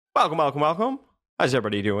Welcome, welcome, welcome. How's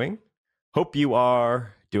everybody doing? Hope you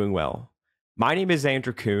are doing well. My name is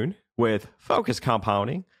Andrew Kuhn with Focus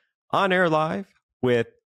Compounding, on air live with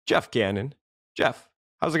Geoff Gannon. Geoff,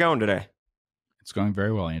 how's it going today? It's going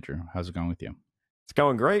very well, Andrew. How's it going with you? It's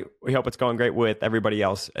going great. We hope it's going great with everybody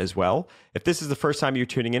else as well. If this is the first time you're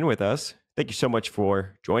tuning in with us, thank you so much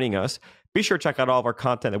for joining us. Be sure to check out all of our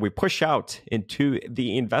content that we push out into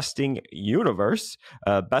the investing universe.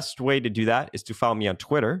 Best way to do that is to follow me on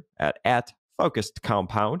Twitter at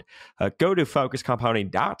 @FocusedCompound. Go to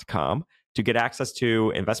focuscompounding.com to get access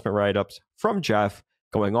to investment write-ups from Geoff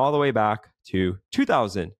going all the way back to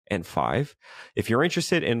 2005. If you're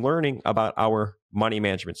interested in learning about our money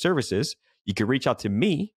management services, you can reach out to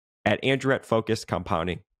me at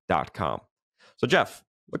andrew@focusedcompounding.com. So Geoff,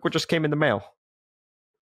 look what just came in the mail.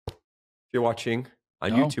 If you're watching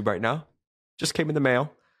on YouTube right now, just came in the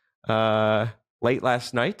mail late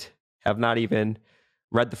last night. Have not even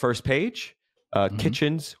read the first page.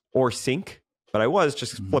 Kitchens or sink, but I was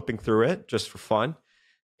just flipping through it just for fun.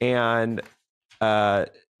 And do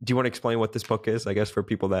you want to explain what this book is, I guess, for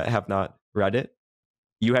people that have not read it?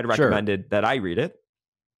 You had recommended that I read it.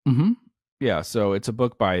 Yeah, so it's a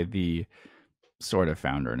book by the sort of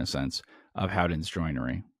founder, in a sense, of Howden's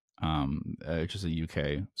Joinery, which is a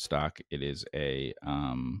UK stock. It is a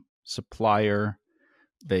supplier.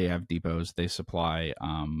 They have depots. They supply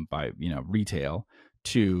by retail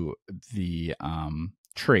to the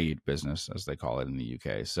trade business, as they call it in the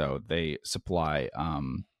UK. So they supply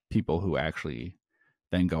people who actually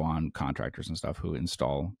then go on, contractors and stuff, who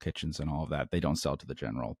install kitchens and all of that. They don't sell to the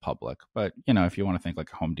general public. But, if you want to think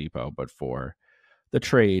like a Home Depot, but for the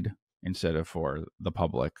trade instead of for the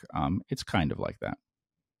public, it's kind of like that.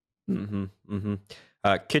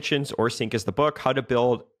 Kitchens or Sink is the book. How to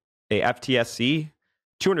build a FTSE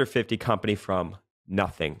 250 company from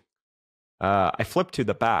nothing. I flipped to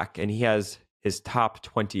the back, and he has his top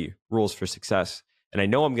 20 rules for success. And I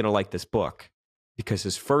know I'm going to like this book because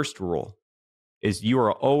his first rule is you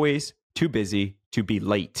are always too busy to be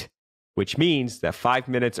late, which means that 5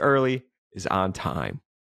 minutes early is on time.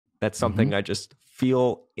 That's something I just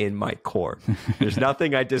feel in my core. There's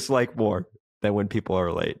nothing I dislike more than when people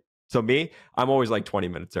are late. So me, I'm always like 20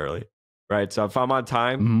 minutes early, right? So if I'm on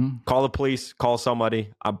time, call the police, call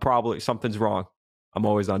somebody. Something's wrong. I'm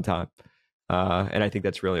always on time. And I think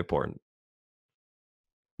that's really important.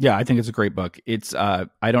 Yeah, I think it's a great book. It's I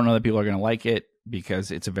don't know that people are going to like it because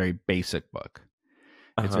it's a very basic book.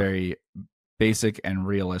 It's very basic and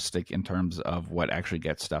realistic in terms of what actually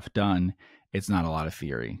gets stuff done. It's not a lot of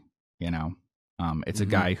theory, It's a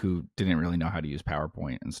guy who didn't really know how to use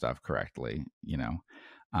PowerPoint and stuff correctly,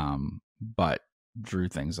 but drew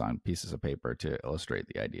things on pieces of paper to illustrate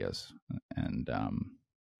the ideas. And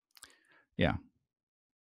yeah.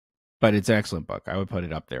 But it's an excellent book. I would put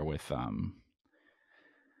it up there with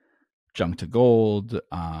Junk to Gold,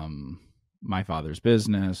 My Father's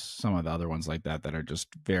Business, some of the other ones like that are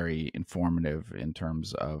just very informative in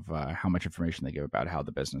terms of how much information they give about how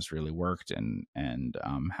the business really worked and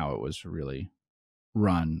how it was really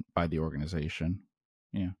run by the organization.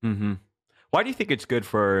 Yeah. Why do you think it's good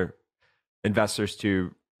for investors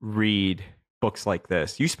to read books like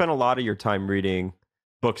this? You spend a lot of your time reading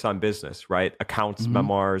books on business, right? Accounts,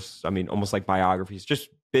 memoirs, almost like biographies, just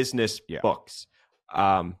business books,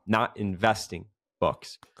 not investing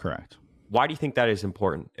books. Correct. Why do you think that is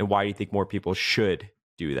important? And why do you think more people should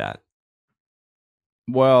do that?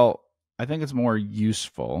 Well, I think it's more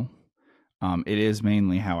useful. It is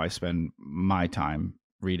mainly how I spend my time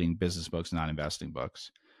reading business books, not investing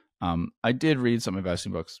books. I did read some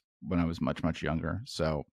investing books when I was much, much younger.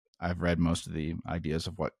 So I've read most of the ideas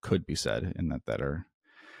of what could be said in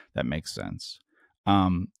that makes sense.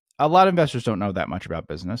 A lot of investors don't know that much about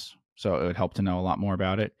business, so it would help to know a lot more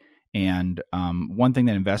about it. And one thing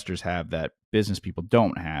that investors have that business people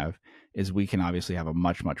don't have is we can obviously have a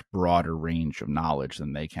much, much broader range of knowledge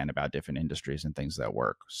than they can about different industries and things that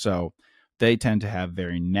work. So they tend to have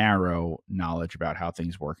very narrow knowledge about how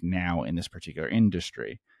things work now in this particular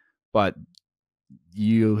industry. But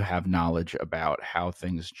you have knowledge about how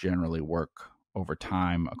things generally work over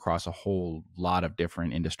time across a whole lot of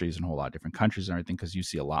different industries and a whole lot of different countries and everything, because you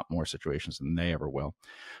see a lot more situations than they ever will.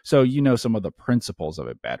 So some of the principles of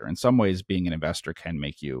it better. In some ways, being an investor can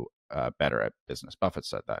make you better at business. Buffett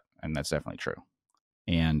said that, and that's definitely true.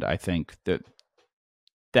 And I think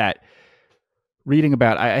that reading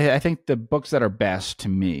about, I think the books that are best to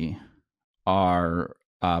me are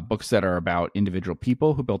books that are about individual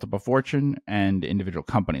people who built up a fortune and individual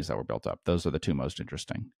companies that were built up. Those are the two most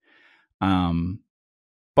interesting.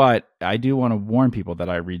 But I do want to warn people that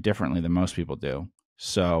I read differently than most people do.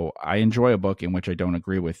 So I enjoy a book in which I don't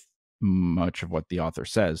agree with much of what the author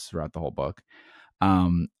says throughout the whole book.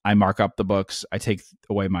 I mark up the books. I take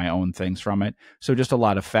away my own things from it. So just a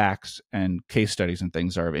lot of facts and case studies and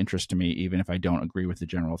things are of interest to me, even if I don't agree with the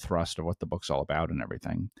general thrust of what the book's all about and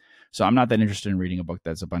everything. So I'm not that interested in reading a book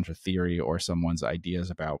that's a bunch of theory or someone's ideas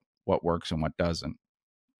about what works and what doesn't.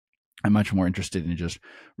 I'm much more interested in just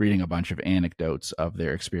reading a bunch of anecdotes of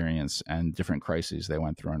their experience and different crises they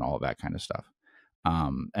went through and all of that kind of stuff.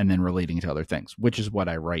 And then relating to other things, which is what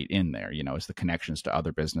I write in there, is the connections to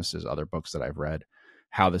other businesses, other books that I've read,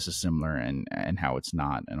 how this is similar and how it's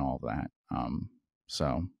not, and all of that.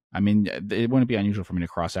 So, I mean, it wouldn't be unusual for me to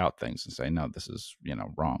cross out things and say, no, this is,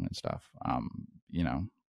 wrong and stuff.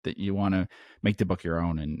 That you want to make the book your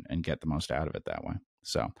own and get the most out of it that way.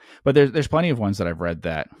 So, but there's plenty of ones that I've read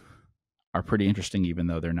that are pretty interesting, even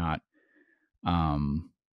though they're not,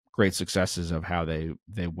 great successes of how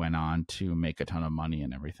they went on to make a ton of money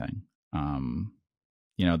and everything.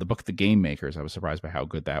 The book The Game Makers, I was surprised by how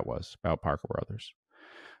good that was, about Parker Brothers.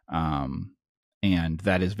 And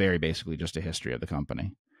that is very basically just a history of the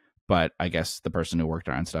company. But I guess the person who worked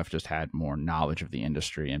on stuff just had more knowledge of the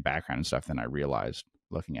industry and background and stuff than I realized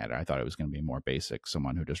looking at it. I thought it was going to be more basic,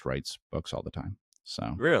 someone who just writes books all the time.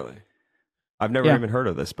 So Really? I've never even heard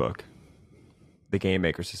of this book. The Game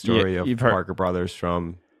Makers, the story of Parker Brothers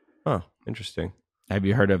from... Oh, interesting. Have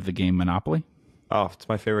you heard of the game Monopoly? Oh, it's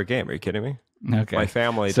my favorite game. Are you kidding me? Okay. My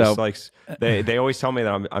family just likes... They always tell me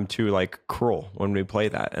that I'm too cruel when we play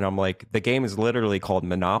that. And I'm like, the game is literally called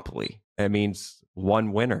Monopoly. It means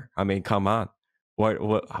one winner. I mean, come on.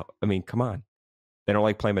 Come on. They don't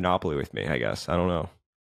like playing Monopoly with me, I guess. I don't know.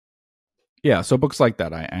 Yeah, so books like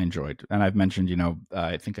that I enjoyed. And I've mentioned,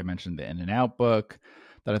 I think I mentioned the In and Out book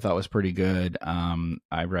that I thought was pretty good.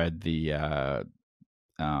 I read the...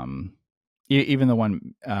 even the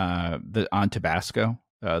one on Tabasco,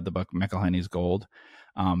 the book McElhenney's Gold,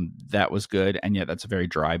 that was good, and yet that's a very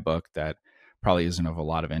dry book that probably isn't of a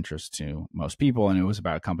lot of interest to most people, and it was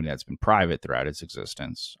about a company that's been private throughout its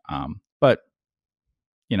existence. But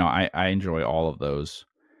I enjoy all of those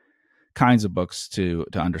kinds of books to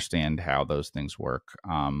understand how those things work.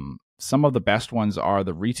 Some of the best ones are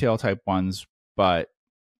the retail type ones, but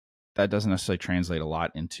that doesn't necessarily translate a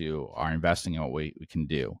lot into our investing and what we can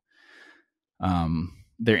do.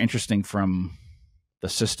 They're interesting from the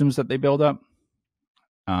systems that they build up.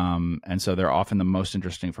 And so they're often the most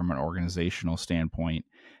interesting from an organizational standpoint,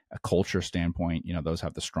 a culture standpoint. Those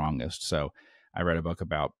have the strongest. So I read a book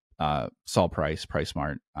about Saul Price,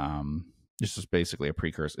 PriceSmart. This is basically a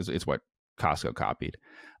precursor. It's what Costco copied.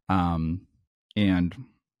 And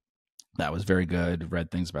that was very good. Read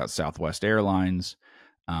things about Southwest Airlines,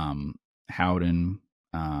 Howden,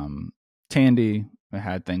 Tandy.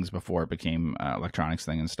 Had things before it became electronics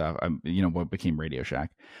thing and stuff. What became Radio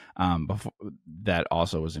Shack. Before that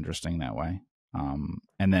also was interesting that way.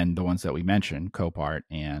 And then the ones that we mentioned, Copart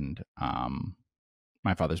and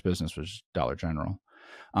My Father's Business, was Dollar General.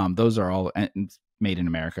 Those are all Made in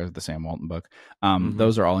America, the Sam Walton book.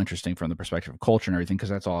 Those are all interesting from the perspective of culture and everything, because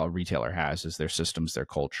that's all a retailer has, is their systems, their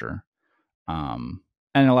culture. And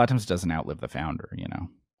a lot of times it doesn't outlive the founder,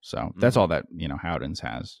 So that's all that, Howden's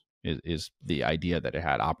has. Is the idea that it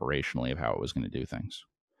had operationally of how it was going to do things.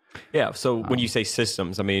 Yeah. So when you say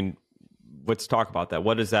systems, I mean, let's talk about that.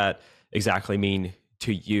 What does that exactly mean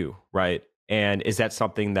to you, right? And is that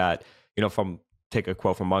something that, take a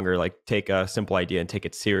quote from Munger, take a simple idea and take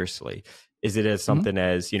it seriously? Is it as something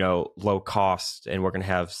as, low cost, and we're going to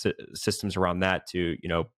have systems around that to,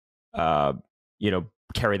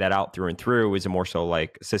 carry that out through and through? Is it more so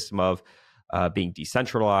like a system of being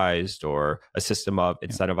decentralized, or a system of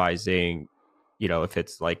incentivizing, if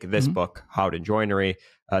it's like this book, Howden Joinery,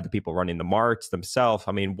 the people running the marts themselves?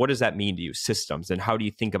 I mean, what does that mean to you, systems? And how do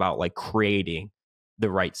you think about creating the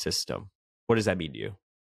right system? What does that mean to you?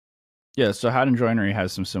 Yeah, so Howden Joinery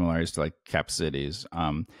has some similarities to Cap Cities.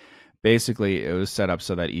 Basically, it was set up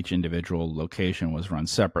so that each individual location was run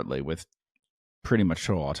separately with pretty much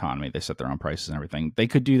total autonomy. They set their own prices and everything. They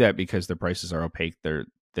could do that because their prices are opaque.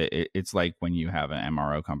 It's like when you have an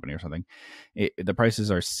MRO company or something. The prices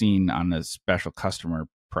are seen on a special customer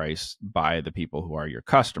price by the people who are your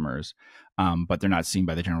customers, but they're not seen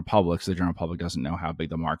by the general public. So the general public doesn't know how big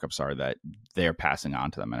the markups are that they're passing on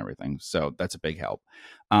to them and everything. So that's a big help.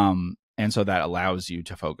 And so that allows you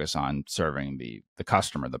to focus on serving the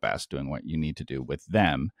customer the best, doing what you need to do with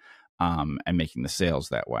them, and making the sales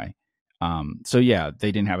that way. So yeah,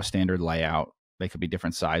 they didn't have a standard layout. They could be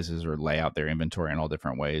different sizes or lay out their inventory in all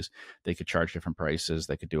different ways. They could charge different prices.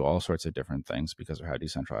 They could do all sorts of different things because of how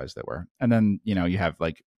decentralized they were. And then, you have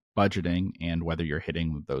budgeting and whether you're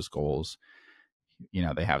hitting those goals.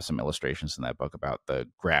 they have some illustrations in that book about the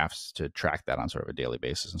graphs to track that on sort of a daily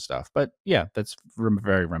basis and stuff. But yeah, that's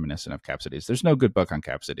very reminiscent of Cap Cities. There's no good book on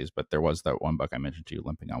Cap Cities, but there was that one book I mentioned to you,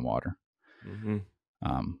 Limping on Water,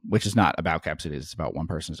 which is not about Cap Cities. It's about one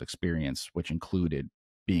person's experience, which included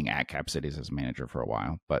being at Cap Cities as a manager for a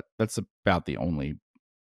while. But that's about the only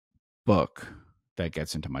book that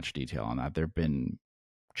gets into much detail on that. There have been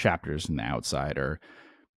chapters in the outside or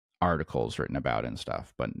articles written about it and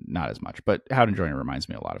stuff, but not as much. But How to Enjoy It reminds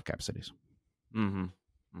me a lot of Cap Cities.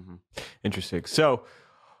 Interesting. So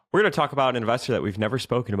we're going to talk about an investor that we've never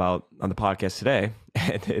spoken about on the podcast today.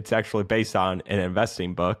 And it's actually based on an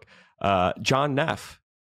investing book, John Neff,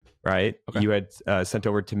 right? Okay. You had sent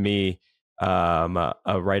over to me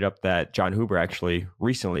a write-up that John Huber actually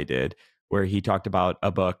recently did, where he talked about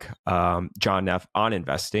a book, John Neff on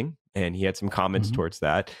investing, and he had some comments towards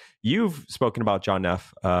that. You've spoken about John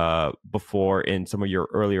Neff before in some of your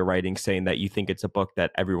earlier writings, saying that you think it's a book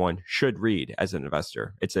that everyone should read as an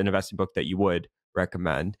investor. It's an investing book that you would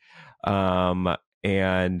recommend.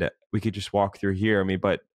 And we could just walk through here. I mean,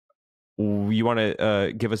 but you want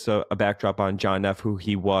to give us a backdrop on John Neff, who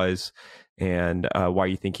he was, and why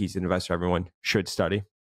you think he's an investor everyone should study?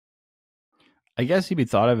 I guess he'd be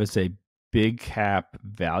thought of as a big cap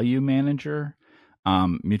value manager,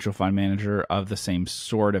 mutual fund manager of the same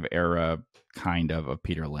sort of era, kind of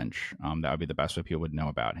Peter Lynch. That would be the best way people would know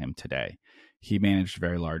about him today. He managed a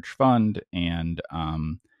very large fund, and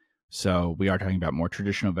so we are talking about more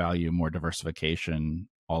traditional value, more diversification,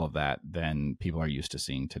 all of that than people are used to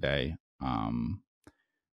seeing today.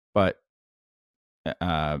 But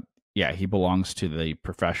yeah, he belongs to the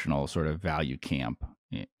professional sort of value camp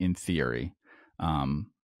in theory.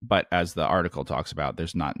 But as the article talks about,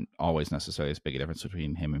 there's not always necessarily as big a difference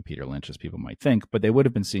between him and Peter Lynch as people might think, but they would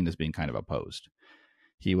have been seen as being kind of opposed.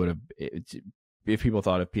 He would have, if people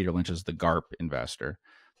thought of Peter Lynch as the GARP investor,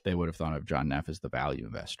 they would have thought of John Neff as the value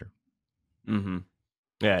investor.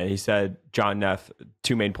 Yeah, he said, John Neff,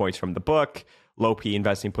 2 main points from the book: low P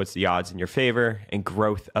investing puts the odds in your favor, and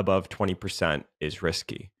growth above 20% is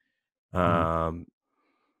risky.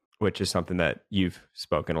 Which is something that you've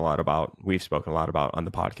spoken a lot about. We've spoken a lot about on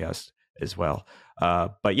the podcast as well.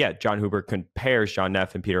 But yeah, John Huber compares John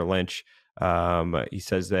Neff and Peter Lynch. He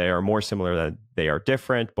says they are more similar than they are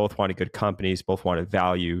different. Both wanted good companies. Both wanted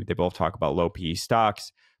value. They both talk about low PE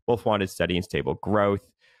stocks. Both wanted steady and stable growth.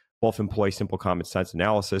 Both employ simple common sense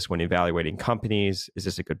analysis when evaluating companies. Is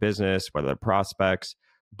this a good business? What are the prospects?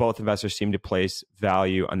 Both investors seem to place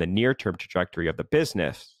value on the near-term trajectory of the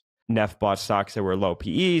business. Neff bought stocks that were low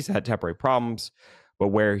PEs, had temporary problems, but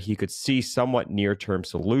where he could see somewhat near-term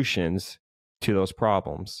solutions to those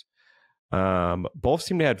problems. Both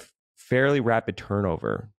seem to have fairly rapid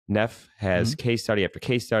turnover. Neff has case study after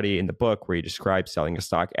case study in the book where he describes selling a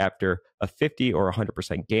stock after a 50 or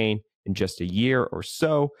 100% gain in just a year or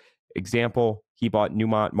so. Example, he bought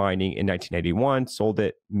Newmont Mining in 1981, sold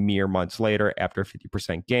it mere months later after a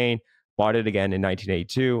 50% gain, bought it again in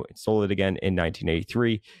 1982, and sold it again in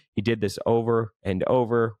 1983. He did this over and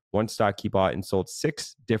over. One stock he bought and sold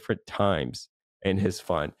 6 different times in his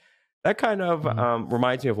fund. That kind of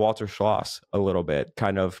reminds me of Walter Schloss a little bit,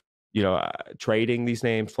 kind of, trading these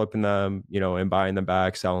names, flipping them, and buying them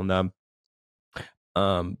back, selling them.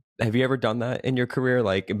 Have you ever done that in your career?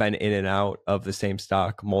 Like been in and out of the same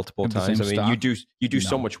stock multiple times? I mean, you do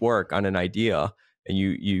so much work on an idea, and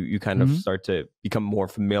you kind of start to become more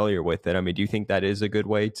familiar with it. I mean, do you think that is a good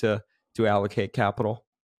way to allocate capital?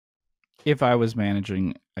 If I was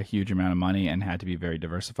managing a huge amount of money and had to be very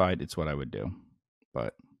diversified, it's what I would do.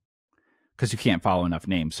 But because you can't follow enough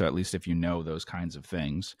names, so at least if you know those kinds of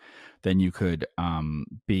things, then you could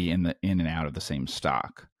be in and out of the same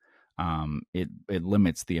stock. It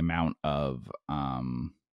limits the amount of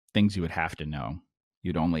things you would have to know.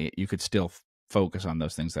 You could still focus on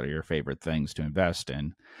those things that are your favorite things to invest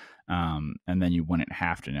in, and then you wouldn't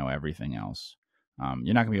have to know everything else.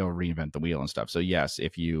 You're not gonna be able to reinvent the wheel and stuff. So yes,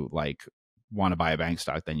 if you want to buy a bank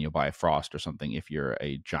stock, then you'll buy a Frost or something if you're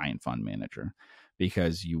a giant fund manager,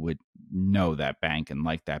 because you would know that bank and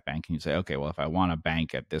like that bank, and you say, okay, well, if I want a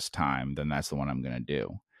bank at this time, then that's the one I'm going to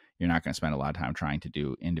do. You're not going to spend a lot of time trying to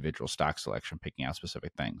do individual stock selection, picking out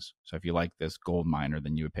specific things. So if you like this gold miner,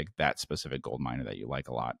 then you would pick that specific gold miner that you like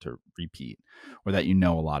a lot to repeat, or that you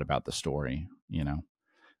know a lot about the story,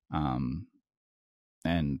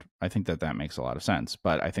 and I think that makes a lot of sense.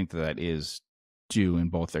 But I think that is due in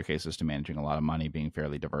both their cases to managing a lot of money, being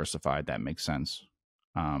fairly diversified. That makes sense.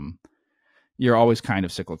 You're always kind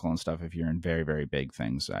of cyclical and stuff if you're in very, very big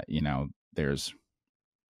things. I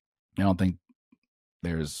don't think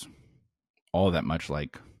there's all that much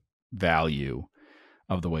value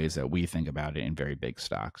of the ways that we think about it in very big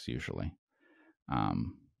stocks usually.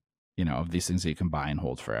 You know, of these things that you can buy and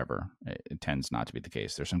hold forever. It tends not to be the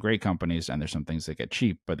case. There's some great companies and there's some things that get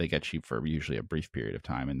cheap, but they get cheap for usually a brief period of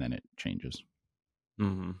time and then it changes.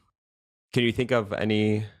 Mm-hmm. Can you think of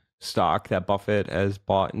any stock that Buffett has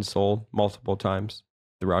bought and sold multiple times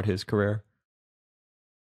throughout his career?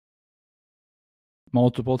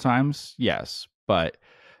 Multiple times, yes, but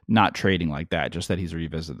not trading like that, just that he's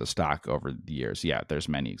revisited the stock over the years. Yeah, there's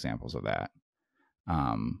many examples of that.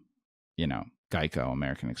 You know, Geico,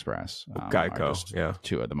 American Express, Geico, are just yeah,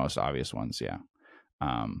 two of the most obvious ones. Yeah,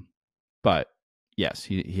 but yes,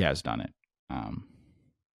 he has done it.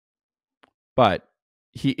 But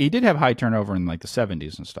he did have high turnover in like the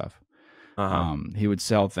 70s and stuff. He would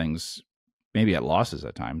sell things maybe at losses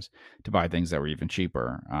at times to buy things that were even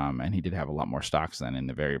cheaper. And he did have a lot more stocks then in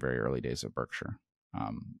the very, very early days of Berkshire.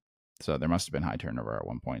 So there must have been high turnover at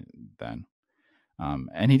one point then.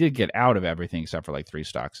 And he did get out of everything except for like 3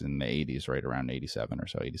 stocks in the 80s, right around 87 or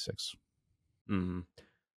so, 86. Mm-hmm.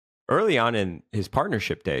 Early on in his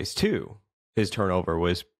partnership days too, his turnover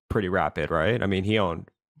was pretty rapid, right? I mean, he owned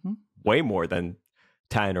way more than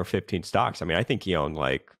 10 or 15 stocks. I mean, I think he owned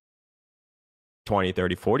like 20,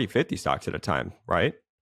 30, 40, 50 stocks at a time, right?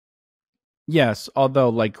 Yes, although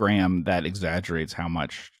like Graham, that exaggerates how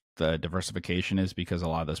much the diversification is because a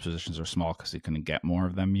lot of those positions are small because he couldn't get more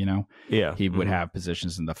of them, you know? Yeah. He would have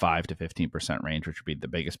positions in the 5 to 15% range, which would be the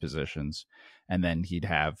biggest positions. And then he'd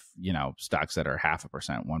have, you know, stocks that are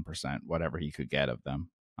 0.5%, 1%, whatever he could get of them.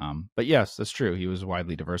 But yes, that's true. He was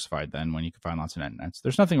widely diversified then when you could find lots of net nets.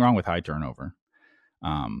 There's nothing wrong with high turnover.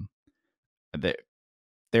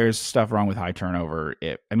 There's stuff wrong with high turnover.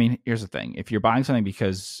 I mean, here's the thing. If you're buying something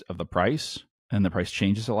because of the price and the price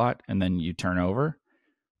changes a lot and then you turn over,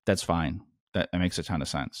 that's fine. That makes a ton of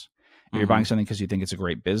sense. If you're buying something because you think it's a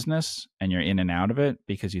great business and you're in and out of it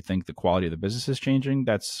because you think the quality of the business is changing,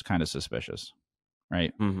 that's kind of suspicious,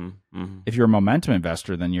 right? If you're a momentum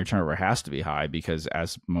investor, then your turnover has to be high because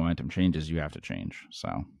as momentum changes, you have to change.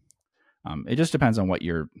 So it just depends on what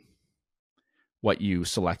you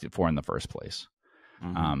selected for in the first place.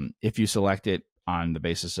 If you select it on the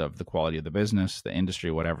basis of the quality of the business, the industry,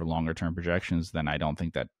 whatever longer term projections, then I don't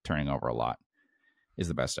think that turning over a lot is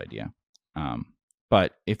the best idea.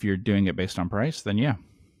 But if you're doing it based on price, then yeah.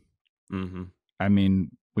 I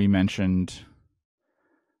mean, we mentioned,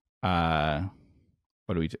 we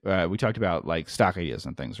talked about like stock ideas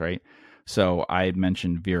and things, right? So I had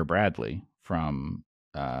mentioned Vera Bradley from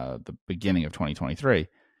the beginning of 2023.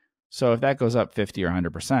 So if that goes up 50 or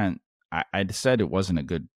 100%, I said it wasn't a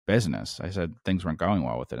good business. I said things weren't going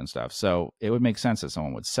well with it and stuff. So it would make sense that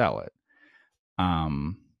someone would sell it.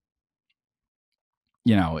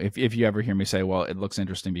 You know, if you ever hear me say, well, it looks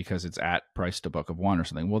interesting because it's at price to book of 1 or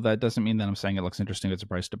something, well, that doesn't mean that I'm saying it looks interesting if it's a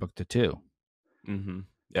price to book to 2.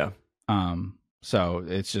 Yeah. So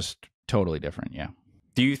it's just totally different. Yeah.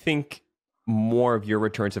 Do you think more of your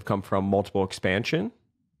returns have come from multiple expansion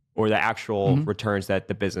or the actual returns that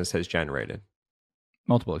the business has generated?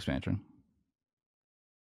 Multiple expansion.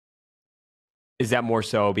 Is that more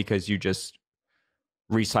so because you just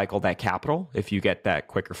recycle that capital if you get that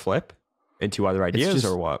quicker flip into other ideas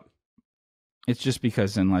or what? It's just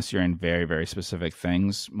because unless you're in very, very specific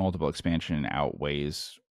things, multiple expansion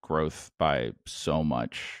outweighs growth by so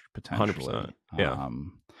much potentially. 100%. Yeah.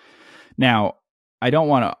 Now, I don't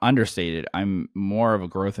want to understate it. I'm more of a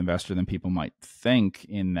growth investor than people might think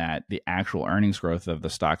in that the actual earnings growth of the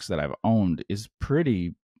stocks that I've owned is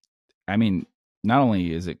pretty, I mean, not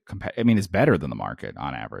only is it, it's better than the market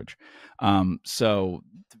on average. So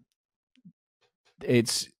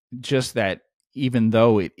it's just that even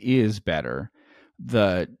though it is better,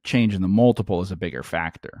 the change in the multiple is a bigger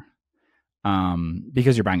factor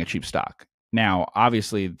because you're buying a cheap stock. Now,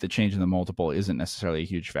 obviously, the change in the multiple isn't necessarily a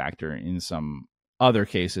huge factor in some other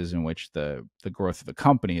cases in which the growth of the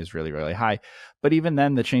company is really, really high. But even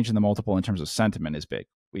then, the change in the multiple in terms of sentiment is big.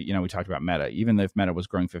 We talked about Meta. Even if Meta was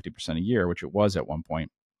growing 50% a year, which it was at one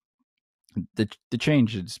point, the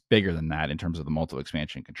change is bigger than that in terms of the multiple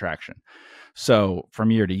expansion and contraction. So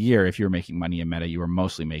from year to year, if you were making money in Meta, you were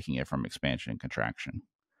mostly making it from expansion and contraction.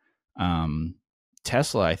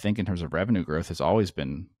 Tesla, I think in terms of revenue growth has always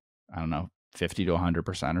been, 50 to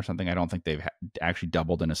 100% or something. I don't think they've actually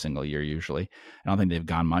doubled in a single year usually. I don't think they've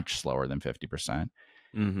gone much slower than 50%.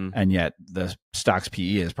 And yet the stock's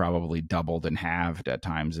PE has probably doubled and halved at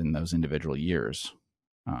times in those individual years.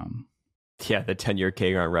 Yeah, the 10-year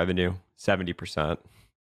CAGR on revenue, 70%.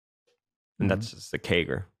 And that's just the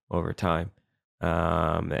CAGR over time.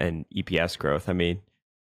 And EPS growth, I mean,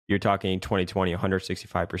 you're talking 2020,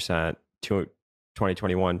 165%,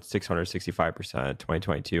 2021, 665%,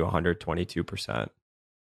 2022, 122%.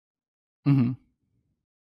 Mm-hmm.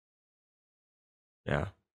 Yeah,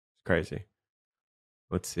 it's crazy.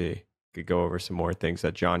 Let's see. Could go over some more things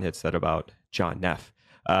that John had said about John Neff.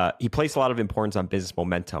 He placed a lot of importance on business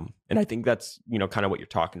momentum, and I think that's kind of what you're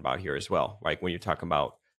talking about here as well. Like when you're talking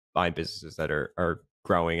about buying businesses that are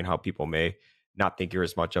growing and how people may not think you're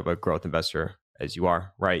as much of a growth investor as you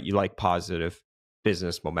are, right? You like positive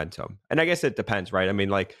business momentum, and I guess it depends, right? I mean,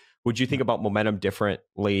 like, would you think about momentum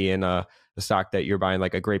differently in a stock that you're buying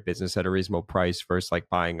like a great business at a reasonable price versus like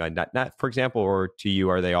buying a net, for example, or to you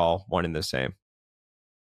are they all one and the same?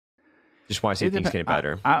 Just want to see things getting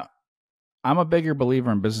better. I'm a bigger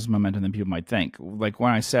believer in business momentum than people might think. Like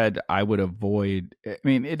when I said I would avoid, I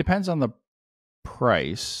mean, it depends on the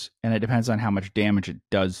price and it depends on how much damage it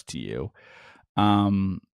does to you.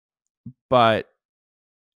 But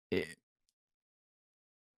it,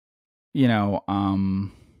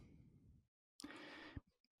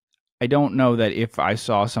 I don't know that if I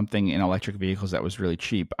saw something in electric vehicles that was really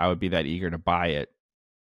cheap, I would be that eager to buy it.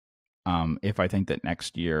 If I think that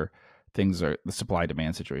next year the supply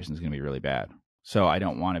demand situation is going to be really bad. So I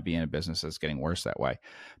don't want to be in a business that's getting worse that way.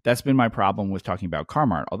 That's been my problem with talking about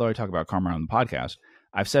Carmart. Although I talk about Carmart on the podcast,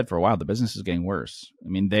 I've said for a while the business is getting worse. I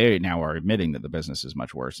mean, they now are admitting that the business is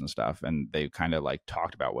much worse and stuff, and they kind of like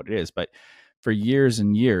talked about what it is. But for years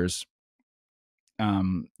and years,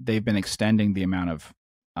 they've been extending the amount of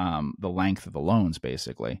the length of the loans,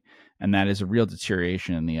 basically, and that is a real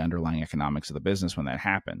deterioration in the underlying economics of the business when that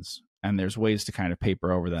happens. And there's ways to kind of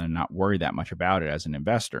paper over that and not worry that much about it as an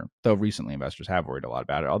investor, though recently investors have worried a lot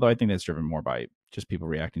about it, although I think that's driven more by just people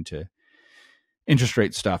reacting to interest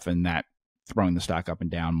rate stuff and that throwing the stock up and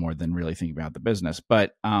down more than really thinking about the business.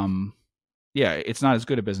 But yeah, it's not as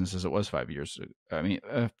good a business as it was 5 years ago. I mean,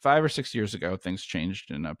 5 or 6 years ago, things changed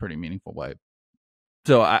in a pretty meaningful way.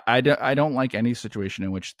 So I don't like any situation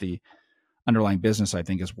in which the underlying business, I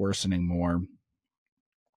think, is worsening more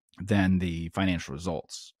than the financial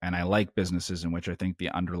results. And I like businesses in which I think the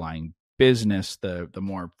underlying business, the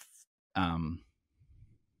more the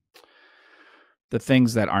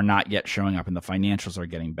things that are not yet showing up in the financials are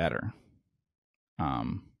getting better.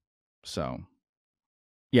 So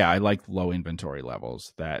yeah, I like low inventory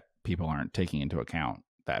levels that people aren't taking into account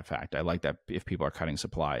that fact. I like that if people are cutting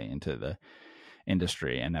supply into the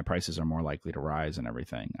industry and that prices are more likely to rise and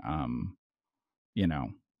everything.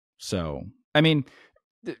 So I mean,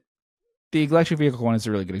 the electric vehicle one is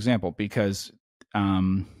a really good example because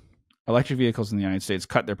electric vehicles in the United States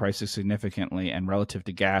cut their prices significantly, and relative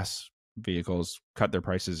to gas vehicles cut their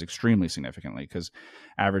prices extremely significantly because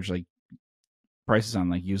average like prices on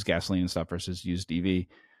like used gasoline and stuff versus used EV,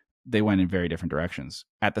 they went in very different directions.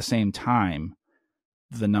 At the same time,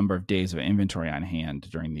 the number of days of inventory on hand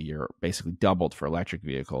during the year basically doubled for electric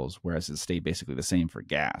vehicles, whereas it stayed basically the same for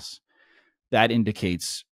gas. That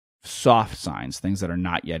indicates soft signs, things that are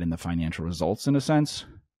not yet in the financial results in a sense,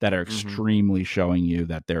 that are extremely showing you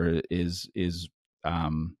that there is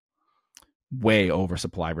way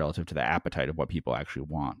oversupply relative to the appetite of what people actually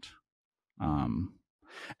want.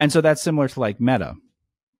 And so that's similar to like Meta.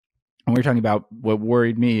 And we were talking about what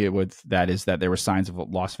worried me with that is that there were signs of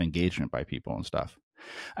loss of engagement by people and stuff.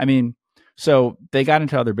 I mean, so they got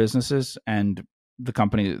into other businesses and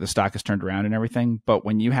the stock has turned around and everything. But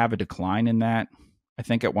when you have a decline in that, I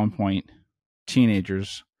think at one point,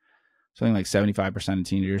 teenagers, something like 75% of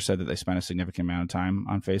teenagers said that they spent a significant amount of time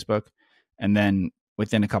on Facebook. And then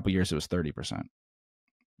within a couple of years, it was 30%.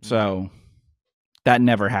 So that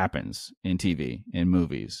never happens in TV, in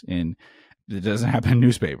movies, it doesn't happen in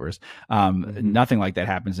newspapers. Nothing like that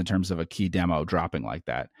happens in terms of a key demo dropping like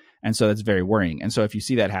that. And so that's very worrying. And so if you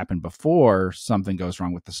see that happen before something goes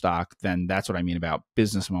wrong with the stock, then that's what I mean about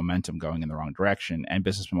business momentum going in the wrong direction and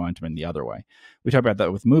business momentum in the other way. We talked about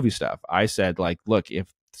that with movie stuff. I said, like, look,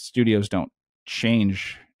 if studios don't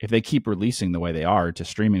change, if they keep releasing the way they are to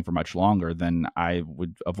streaming for much longer, then I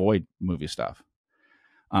would avoid movie stuff.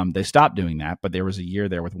 They stopped doing that, but there was a year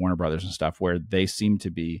there with Warner Brothers and stuff where they seemed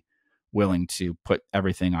to be willing to put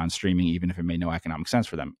everything on streaming, even if it made no economic sense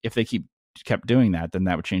for them. If they kept doing that, then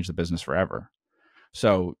that would change the business forever.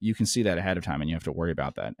 So you can see that ahead of time and you have to worry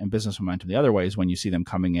about that. And business momentum the other way is when you see them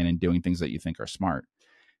coming in and doing things that you think are smart.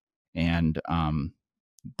 And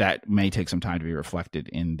that may take some time to be reflected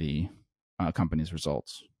in the company's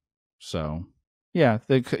results. So yeah,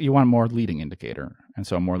 you want a more leading indicator. And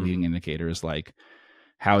so a more leading indicator is like,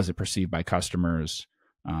 how is it perceived by customers?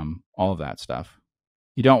 All of that stuff.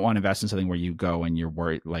 You don't want to invest in something where you go and you're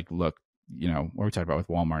worried, like, look, what we talked about with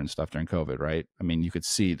Walmart and stuff during COVID, right? I mean, you could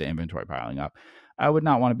see the inventory piling up. I would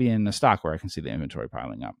not want to be in a stock where I can see the inventory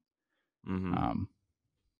piling up. Hmm. Um,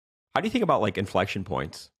 How do you think about like inflection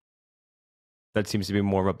points? That seems to be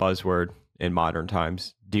more of a buzzword in modern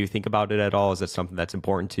times. Do you think about it at all? Is that something that's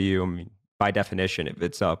important to you? I mean, by definition, if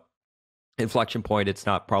it's a inflection point, it's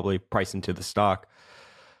not probably priced into the stock.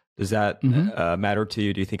 Does that mhm. matter to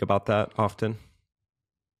you? Do you think about that often?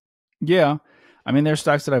 Yeah. I mean, there's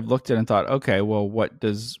stocks that I've looked at and thought, okay, well, what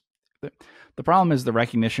does the problem is the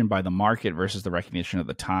recognition by the market versus the recognition of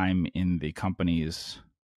the time in the company's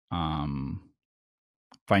um,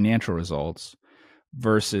 financial results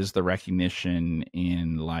versus the recognition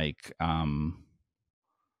in like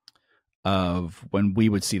of when we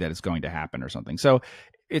would see that it's going to happen or something. So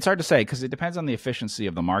it's hard to say because it depends on the efficiency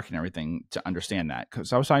of the market and everything to understand that.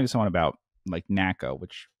 Because I was talking to someone about like NACO,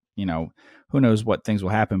 which, you know, who knows what things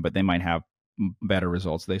will happen, but they might have better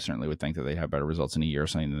results. They certainly would think that they'd have better results in a year or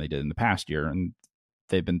something than they did in the past year. And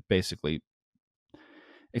they've been basically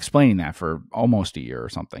explaining that for almost a year or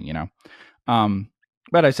something, you know.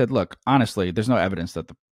 But I said, look, honestly, there's no evidence that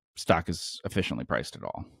the stock is efficiently priced at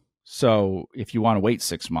all. So if you want to wait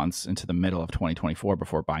 6 months into the middle of 2024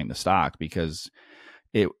 before buying the stock, because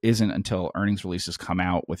it isn't until earnings releases come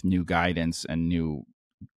out with new guidance and new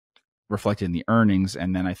reflected in the earnings,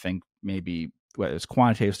 and then I think maybe whether it's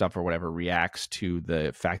quantitative stuff or whatever reacts to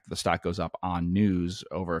the fact that the stock goes up on news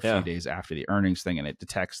over a few days after the earnings thing, and it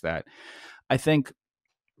detects that. I think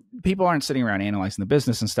people aren't sitting around analyzing the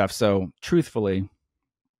business and stuff. So truthfully,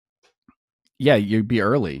 yeah, you'd be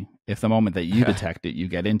early if the moment that you detect it, you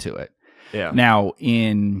get into it. Yeah. Now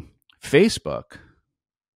in Facebook,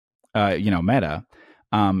 Meta,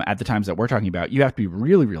 at the times that we're talking about, you have to be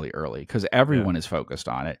really, really early because everyone is focused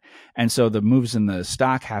on it. And so the moves in the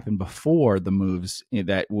stock happen before the moves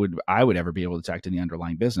that I would ever be able to detect in the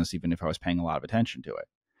underlying business, even if I was paying a lot of attention to it.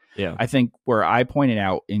 Yeah. I think where I pointed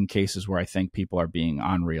out in cases where I think people are being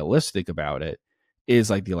unrealistic about it is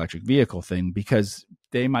like the electric vehicle thing, because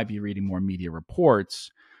they might be reading more media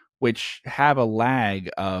reports, which have a lag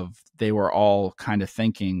of they were all kind of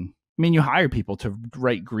thinking. I mean, you hire people to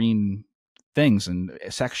write green things, and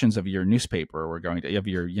sections of your newspaper were going to, of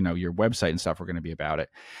your, your website and stuff were going to be about it.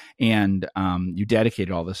 And you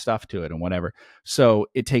dedicated all this stuff to it and whatever. So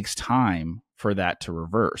it takes time for that to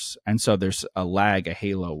reverse. And so there's a lag, a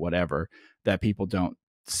halo, whatever, that people don't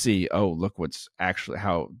see. Oh, look what's actually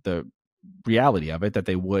how the reality of it, that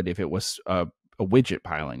they would if it was a widget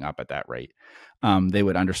piling up at that rate. They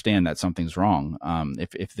would understand that something's wrong.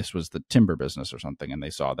 If this was the timber business or something, and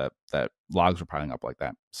they saw that logs were piling up like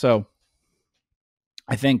that. So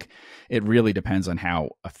I think it really depends on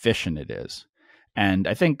how efficient it is. And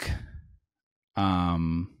I think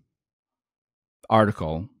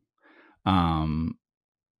article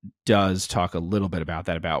does talk a little bit about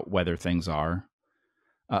that, about whether things are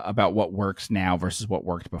about what works now versus what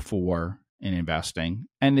worked before in investing.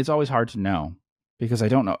 And it's always hard to know because I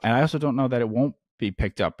don't know. And I also don't know that it won't be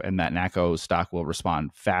picked up and that NACO stock will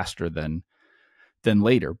respond faster than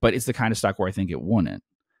later. But it's the kind of stock where I think it wouldn't.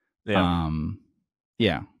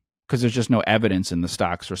 Yeah. Because there's just no evidence in the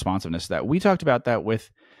stock's responsiveness. That we talked about that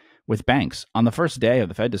with banks on the first day of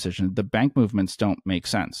the Fed decision. The bank movements don't make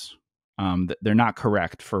sense. They're not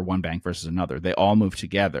correct for one bank versus another. They all move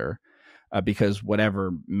together because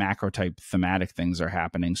whatever macro type thematic things are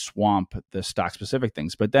happening swamp the stock specific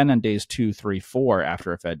things. But then on days 2, 3, 4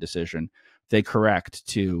 after a Fed decision, they correct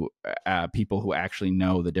to people who actually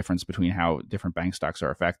know the difference between how different bank stocks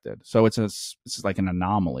are affected. So it's like an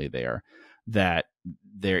anomaly there, that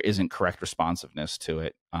there isn't correct responsiveness to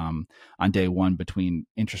it on day one between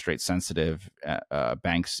interest rate sensitive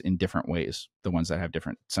banks in different ways, the ones that have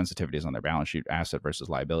different sensitivities on their balance sheet, asset versus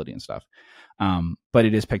liability and stuff. But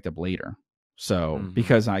it is picked up later. So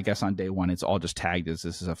because I guess on day one, it's all just tagged as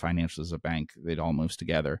this is a financial, this is a bank, it all moves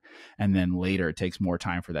together. And then later it takes more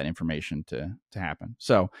time for that information to happen.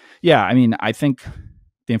 So yeah, I mean, I think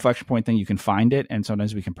the inflection point thing, you can find it and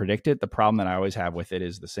sometimes we can predict it. The problem that I always have with it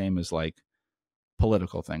is the same as like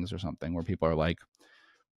political things or something, where people are like,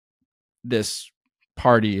 this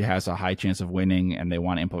party has a high chance of winning and they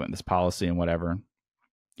want to implement this policy and whatever.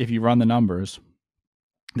 If you run the numbers,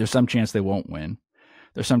 there's some chance they won't win.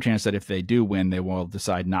 There's some chance that if they do win, they will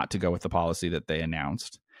decide not to go with the policy that they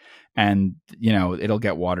announced, and it'll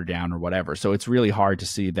get watered down or whatever. So it's really hard to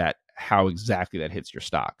see that how exactly that hits your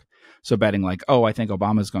stock. So betting like, oh, I think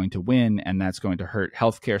Obama's going to win and that's going to hurt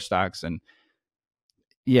healthcare stocks, and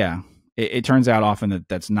it turns out often that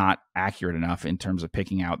that's not accurate enough in terms of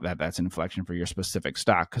picking out that that's an inflection for your specific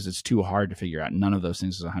stock, because it's too hard to figure out. None of those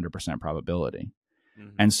things is 100% probability.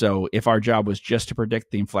 And so if our job was just to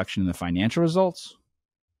predict the inflection in the financial results,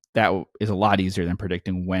 is a lot easier than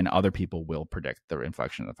predicting when other people will predict the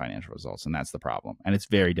inflection of the financial results. And that's the problem. And it's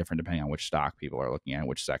very different depending on which stock people are looking at,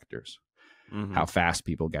 which sectors, how fast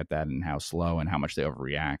people get that and how slow and how much they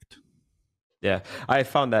overreact. Yeah. I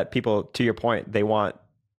found that people, to your point, they want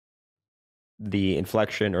the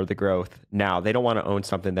inflection or the growth now. They don't want to own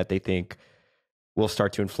something that they think will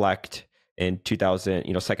start to inflect in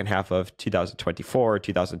 2000, second half of 2024,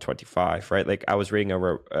 2025, right? Like I was reading a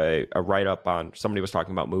write-up on, somebody was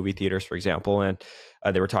talking about movie theaters, for example, and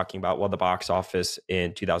they were talking about, well, the box office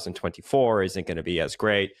in 2024 isn't going to be as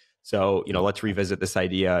great. So, let's revisit this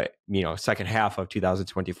idea, second half of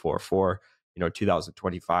 2024 for,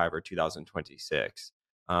 2025 or 2026.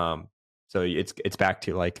 So it's back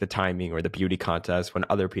to like the timing or the beauty contest when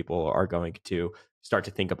other people are going to start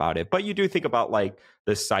to think about it. But you do think about like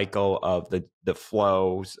the cycle of the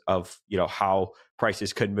flows of, how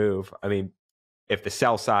prices could move. I mean, if the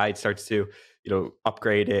sell side starts to,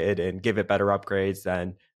 upgrade it and give it better upgrades,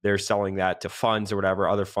 then they're selling that to funds or whatever.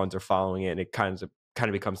 Other funds are following it. And it kind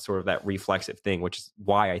of becomes sort of that reflexive thing, which is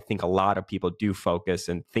why I think a lot of people do focus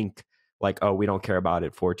and think like, oh, we don't care about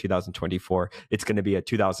it for 2024. It's going to be a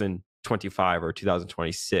 2025 or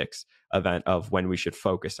 2026 event of when we should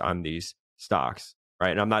focus on these stocks,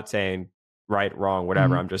 right? And I'm not saying right, wrong,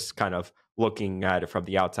 whatever. I'm just kind of looking at it from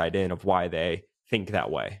the outside in of why they think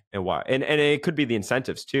that way and why. And it could be the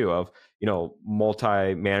incentives too of,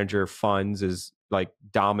 multi-manager funds is like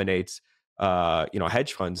dominates,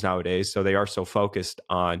 hedge funds nowadays. So they are so focused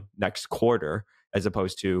on next quarter as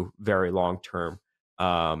opposed to very long-term,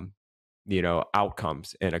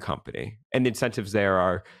 outcomes in a company. And the incentives there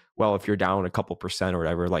are, well, if you're down a couple percent or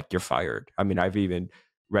whatever, like you're fired. I mean, I've even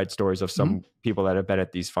read stories of some people that have been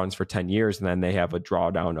at these funds for 10 years and then they have a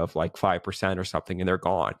drawdown of like 5% or something and they're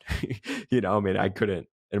gone. I couldn't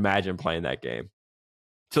imagine playing that game.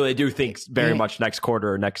 So they do think very much next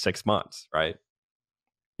quarter or next 6 months, right?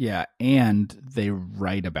 Yeah. And they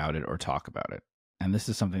write about it or talk about it. And this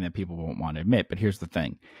is something that people won't want to admit. But here's the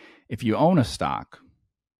thing. If you own a stock,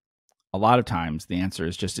 a lot of times the answer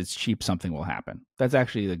is just it's cheap, something will happen. That's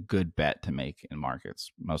actually a good bet to make in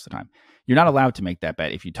markets most of the time. You're not allowed to make that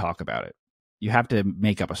bet if you talk about it. You have to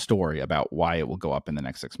make up a story about why it will go up in the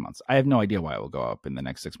next 6 months. I have no idea why it will go up in the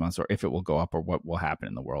next 6 months or if it will go up or what will happen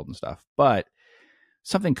in the world and stuff. But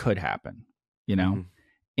something could happen,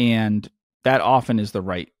 and that often is the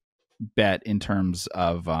right bet in terms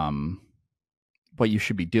of what you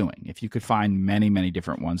should be doing. If you could find many, many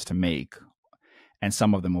different ones to make, and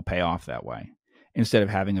some of them will pay off that way, instead of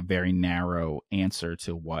having a very narrow answer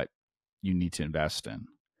to what you need to invest in.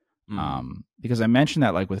 Because I mentioned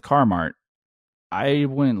that, like with CarMart, I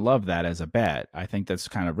wouldn't love that as a bet. I think that's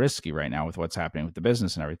kind of risky right now with what's happening with the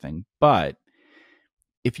business and everything. But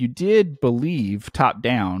if you did believe top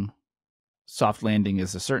down, soft landing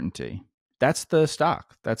is a certainty, that's the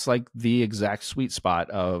stock. That's like the exact sweet spot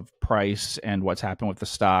of price and what's happened with the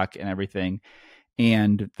stock and everything.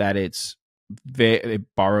 And that it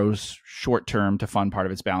borrows short term to fund part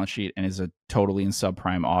of its balance sheet and is a totally in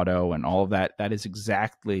subprime auto and all of that. That is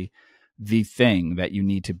exactly the thing that you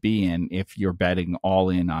need to be in if you're betting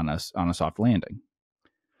all in on a soft landing.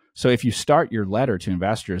 So if you start your letter to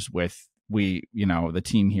investors with, the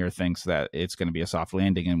team here thinks that it's going to be a soft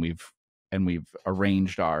landing and we've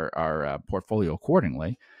arranged our portfolio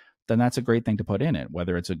accordingly, then that's a great thing to put in it,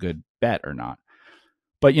 whether it's a good bet or not.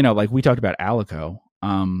 But, like we talked about Alico,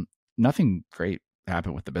 nothing great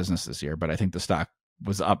happened with the business this year, but I think the stock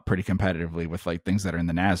was up pretty competitively with like things that are in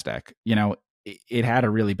the NASDAQ. It had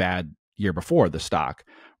a really bad year before, the stock,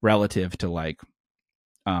 relative to like,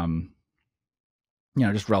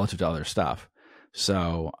 just relative to other stuff.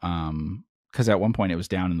 So, because at one point it was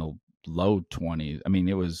down in the low 20s. I mean,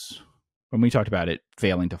 it was, when we talked about it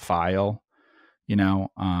failing to file,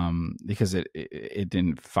 because it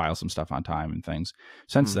didn't file some stuff on time and things.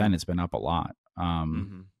 Since then, it's been up a lot. I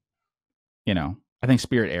think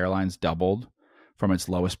Spirit Airlines doubled from its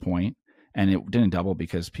lowest point, and it didn't double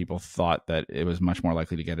because people thought that it was much more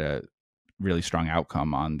likely to get a really strong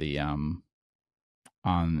outcome on the on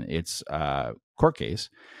its court case.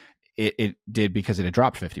 It did because it had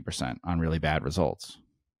dropped 50% on really bad results.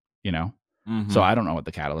 So I don't know what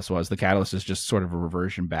the catalyst was. The catalyst is just sort of a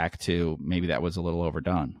reversion back to maybe that was a little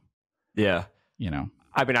overdone. Yeah.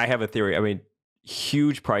 I mean, I have a theory. I mean,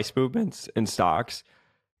 huge price movements in stocks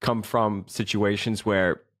come from situations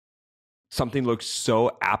where something looks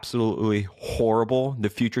so absolutely horrible. The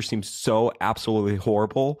future seems so absolutely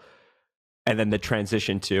horrible. And then the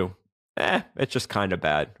transition to, it's just kind of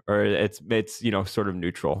bad, or it's sort of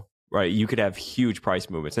neutral, right? You could have huge price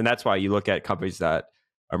movements. And that's why you look at companies that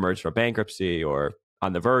emerge from bankruptcy or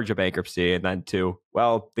on the verge of bankruptcy, and then to,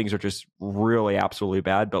 well, things are just really absolutely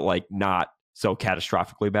bad, but like not so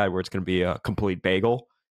catastrophically bad where it's going to be a complete bagel.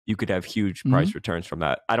 You could have huge price returns from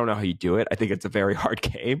that. I don't know how you do it. I think it's a very hard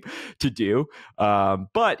game to do.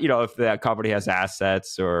 But, if that company has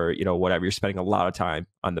assets or, whatever, you're spending a lot of time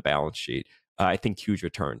on the balance sheet. I think huge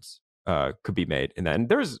returns could be made. And then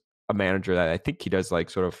there's a manager that I think he does like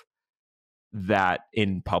sort of that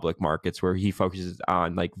in public markets where he focuses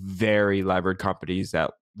on like very levered companies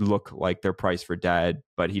that look like they're priced for dead,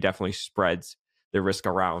 but he definitely spreads the risk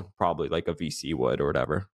around probably like a VC would or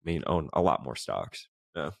whatever. I mean, own a lot more stocks.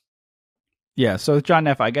 Yeah. Yeah. So John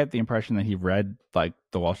Neff, I get the impression that he read like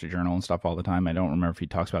the Wall Street Journal and stuff all the time. I don't remember if he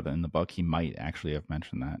talks about that in the book. He might actually have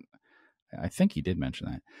mentioned that. I think he did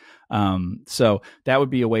mention that. So that would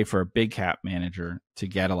be a way for a big cap manager to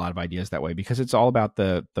get a lot of ideas that way, because it's all about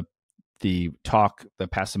the talk, the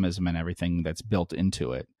pessimism and everything that's built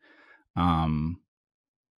into it. I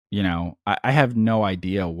have no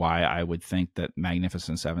idea why I would think that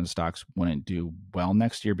Magnificent Seven stocks wouldn't do well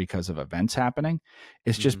next year because of events happening.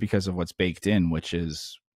 It's just because of what's baked in, which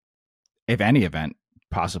is if any event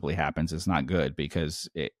possibly happens, it's not good, because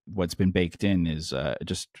what's been baked in is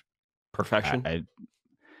just perfection.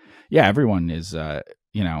 Everyone is,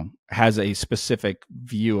 has a specific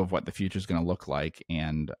view of what the future is going to look like.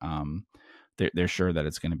 And they're sure that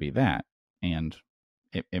it's going to be that. And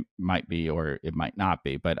it might be, or it might not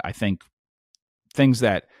be. But I think things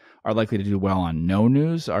that are likely to do well on no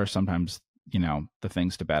news are sometimes, the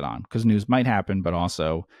things to bet on, because news might happen, but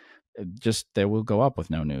also just they will go up with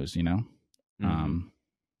no news,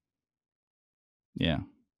 Yeah.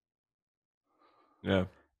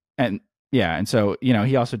 And so,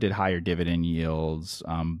 he also did higher dividend yields.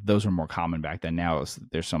 Those were more common back then. Now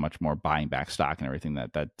there's so much more buying back stock and everything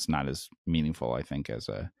that's not as meaningful, I think, as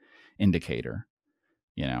a indicator,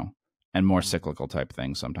 and more cyclical type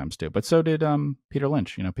things sometimes too. But so did Peter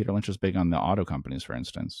Lynch. Peter Lynch was big on the auto companies, for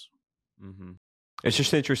instance. It's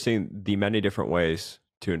just interesting the many different ways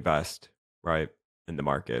to invest, right, in the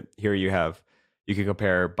market. Here you can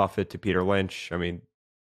compare Buffett to Peter Lynch. I mean,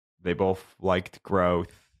 they both liked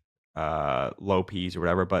growth, low P's or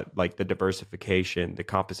whatever, but like the diversification, the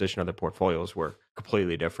composition of the portfolios were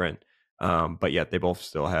completely different. But yet they both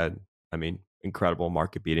still had, incredible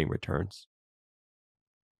market beating returns.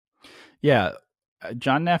 Yeah.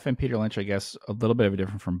 John Neff and Peter Lynch, I guess a little bit of a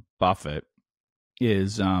different from Buffett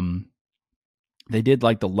is they did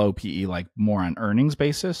like the low PE, like more on earnings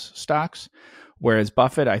basis stocks. Whereas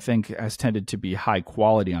Buffett, I think, has tended to be high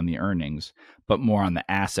quality on the earnings, but more on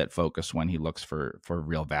the asset focus when he looks for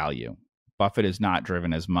real value. Buffett is not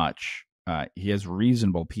driven as much. He has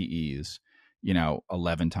reasonable PEs,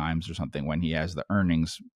 11 times or something when he has the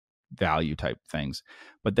earnings value type things.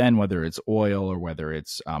 But then whether it's oil or whether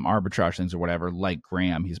it's arbitrage things or whatever, like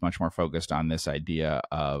Graham, he's much more focused on this idea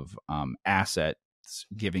of assets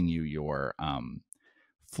giving you your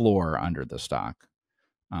floor under the stock.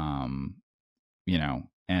 And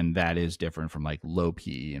that is different from like low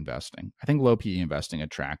PE investing. I think low PE investing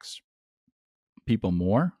attracts people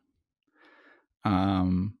more.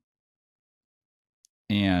 And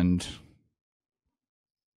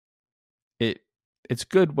it's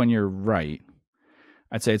good when you're right.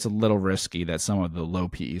 I'd say it's a little risky that some of the low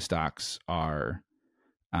PE stocks are,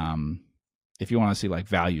 if you want to see like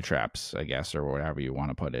value traps, I guess, or whatever you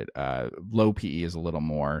want to put it, low PE is a little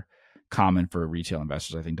more common for retail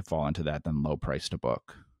investors, I think, to fall into that than low price to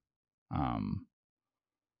book.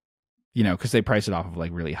 Because they price it off of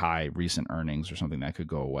like really high recent earnings or something that could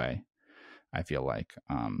go away, I feel like.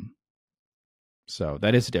 So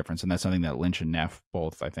that is a difference. And that's something that Lynch and Neff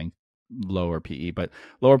both, I think, lower PE, but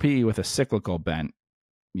lower PE with a cyclical bent,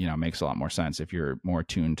 makes a lot more sense if you're more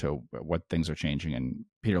tuned to what things are changing. And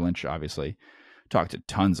Peter Lynch obviously talked to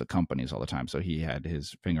tons of companies all the time. So he had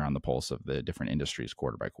his finger on the pulse of the different industries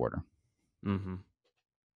quarter by quarter.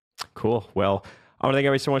 Cool. Well, I want to thank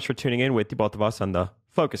everybody so much for tuning in with the both of us on the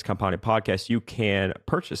Focus Compounded podcast. You can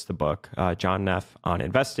purchase the book, John Neff on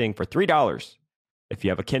Investing, for $3 if you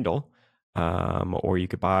have a Kindle, or you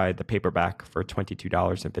could buy the paperback for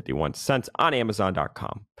 $22.51 on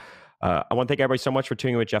Amazon.com. I want to thank everybody so much for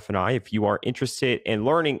tuning in with Geoff and I. If you are interested in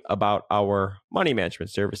learning about our money management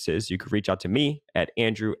services, you could reach out to me at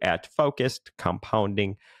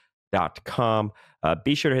andrew@focusedcompounding.com.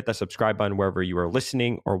 Be sure to hit the subscribe button wherever you are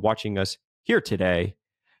listening or watching us here today.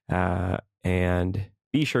 And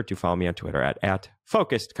be sure to follow me on Twitter at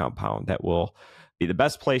 @focusedcompound. That will be the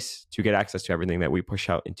best place to get access to everything that we push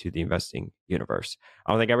out into the investing universe.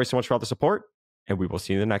 I want to thank everybody so much for all the support, and we will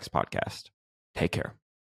see you in the next podcast. Take care.